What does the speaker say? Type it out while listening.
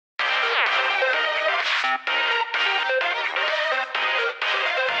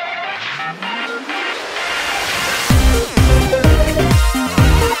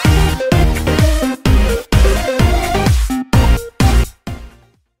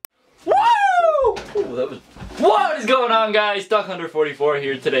What is going on, guys? Duck144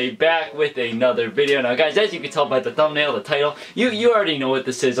 here today, back with another video. Now guys, as you can tell by the thumbnail, the title, you already know what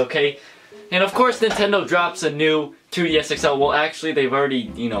this is, okay? And of course Nintendo drops a new 2DS XL. Well, actually they've already,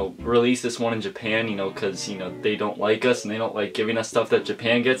 released this one in Japan, because, they don't like us and they don't like giving us stuff that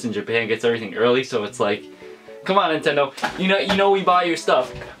Japan gets, and Japan gets everything early, so it's like, come on Nintendo, you know we buy your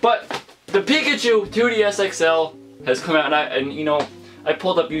stuff. But the Pikachu 2DS XL has come out, and I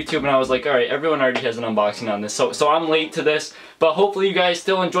pulled up YouTube and I was like, alright, everyone already has an unboxing on this, so I'm late to this, but hopefully you guys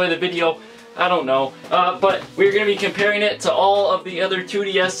still enjoy the video. I don't know, but we're going to be comparing it to all of the other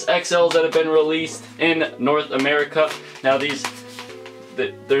 2DS XLs that have been released in North America. Now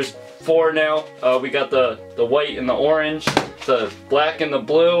there's 4 now. We got the white and the orange, the black and the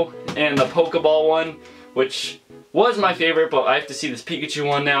blue, and the Pokeball one, which was my favorite, but I have to see this Pikachu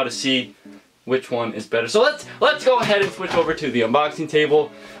one now to see which one is better. So let's go ahead and switch over to the unboxing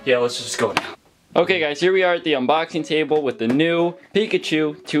table. Yeah, let's just go now. Okay guys, here we are at the unboxing table with the new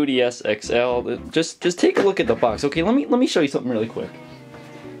Pikachu 2DS XL. Just take a look at the box. Okay, let me show you something really quick.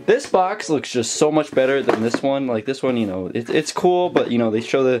 This box looks just so much better than this one. Like this one, it's cool, but they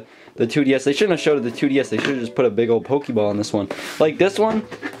show the 2DS. They shouldn't have showed the 2DS. They should have just put a big old Pokeball on this one. Like this one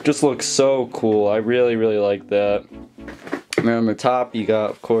just looks so cool. I really like that. And on the top you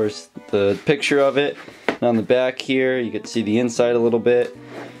got, of course, the picture of it. And on the back here you get to see the inside a little bit.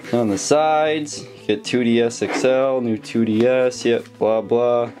 And on the sides you get 2DS XL, new 2DS, yep, blah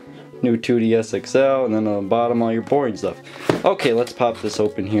blah, new 2DS XL, and then on the bottom all your boring stuff. Okay, let's pop this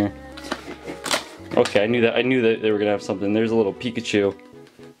open here. Okay, I knew that they were gonna have something. There's a little Pikachu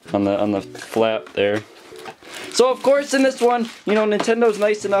on the flap there. So of course in this one, Nintendo's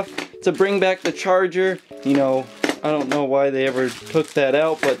nice enough to bring back the charger. I don't know why they ever took that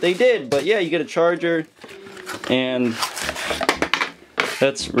out, but they did. But yeah, you get a charger, and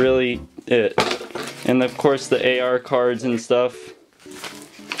that's really it. And of course the AR cards and stuff.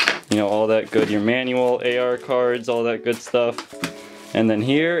 All that good. Your manual, AR cards, all that good stuff. And then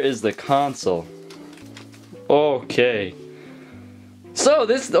here is the console. Okay. So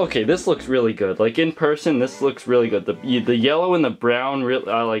this looks really good. Like in person, this looks really good. The yellow and the brown,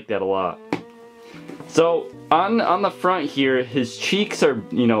 I like that a lot. So on the front here, his cheeks are,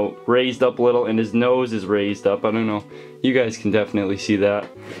 raised up a little, and his nose is raised up. I don't know. You guys can definitely see that.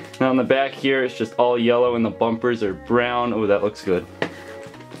 And on the back here, it's just all yellow, and the bumpers are brown. Oh, that looks good.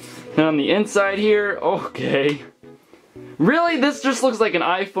 And on the inside here, okay. Really, this just looks like an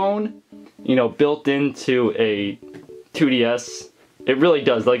iPhone, built into a 2DS. It really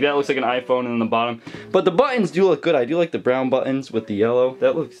does. Like, that looks like an iPhone on the bottom. But the buttons do look good. I do like the brown buttons with the yellow.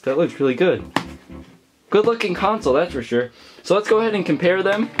 That looks really good. Good looking console, that's for sure. So let's go ahead and compare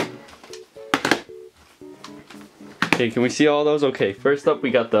them. Okay, can we see all those? Okay, first up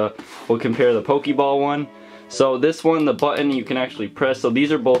we'll compare the Pokeball one. So this one, the button you can actually press. So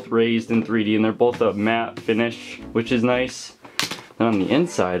these are both raised in 3D, and they're both a matte finish, which is nice. And on the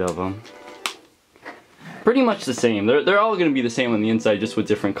inside of them, pretty much the same. They're all going to be the same on the inside, just with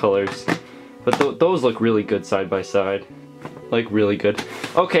different colors. But those look really good side by side. Like really good.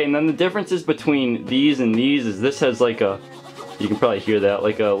 Okay, and then the differences between these and these is this has like you can probably hear that,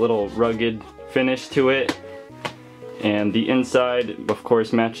 like a little rugged finish to it. And the inside, of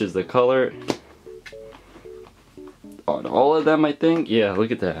course, matches the color on all of them, I think. Yeah,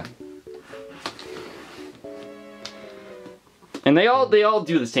 look at that. And they all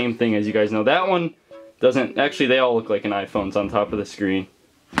do the same thing, as you guys know. That one doesn't, actually they all look like an iPhone's on top of the screen.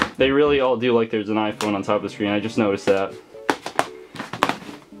 They really all do like there's an iPhone on top of the screen. I just noticed that.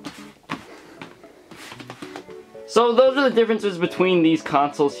 So those are the differences between these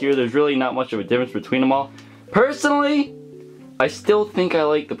consoles here. There's really not much of a difference between them all. Personally, I still think I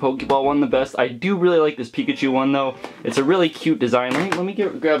like the Pokeball one the best. I do really like this Pikachu one though. It's a really cute design. Let me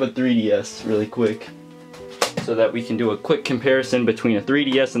grab a 3DS really quick, so that we can do a quick comparison between a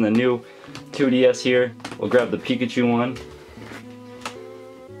 3DS and the new 2DS here. We'll grab the Pikachu one.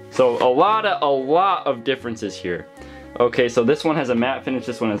 So a lot of differences here. Okay, so this one has a matte finish,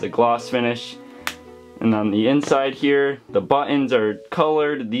 this one has a gloss finish. And on the inside here, the buttons are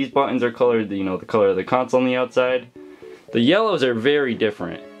colored. These buttons are colored, the color of the console on the outside. The yellows are very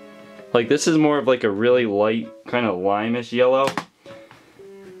different. Like this is more of like a really light, kind of limeish yellow.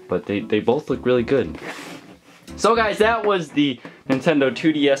 But they both look really good. So guys, that was the Nintendo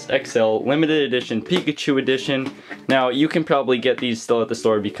 2DS XL Limited Edition Pikachu Edition. Now you can probably get these still at the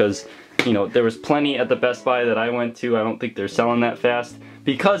store because, there was plenty at the Best Buy that I went to. I don't think they're selling that fast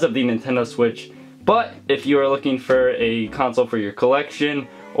because of the Nintendo Switch. But if you are looking for a console for your collection,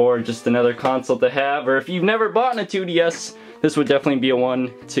 or just another console to have, or if you've never bought a 2DS, this would definitely be a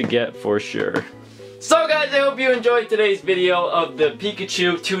one to get for sure. So guys, I hope you enjoyed today's video of the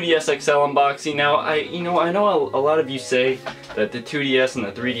Pikachu 2DS XL unboxing. Now, I know a lot of you say that the 2DS and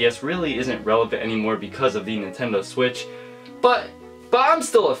the 3DS really isn't relevant anymore because of the Nintendo Switch, but I'm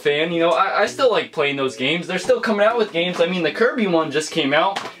still a fan. I still like playing those games. They're still coming out with games. I mean, the Kirby one just came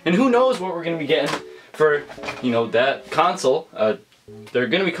out, and who knows what we're gonna be getting for that console. They're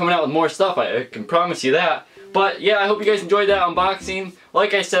gonna be coming out with more stuff. I can promise you that. But yeah, I hope you guys enjoyed that unboxing.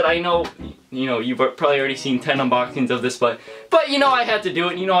 Like I said, I know, you've probably already seen 10 unboxings of this, but I had to do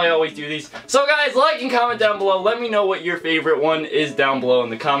it. I always do these. So guys, like and comment down below. Let me know what your favorite one is down below in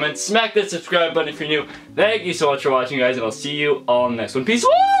the comments. Smack that subscribe button if you're new. Thank you so much for watching, guys, and I'll see you all in the next one. Peace.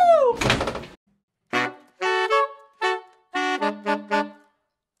 Woo!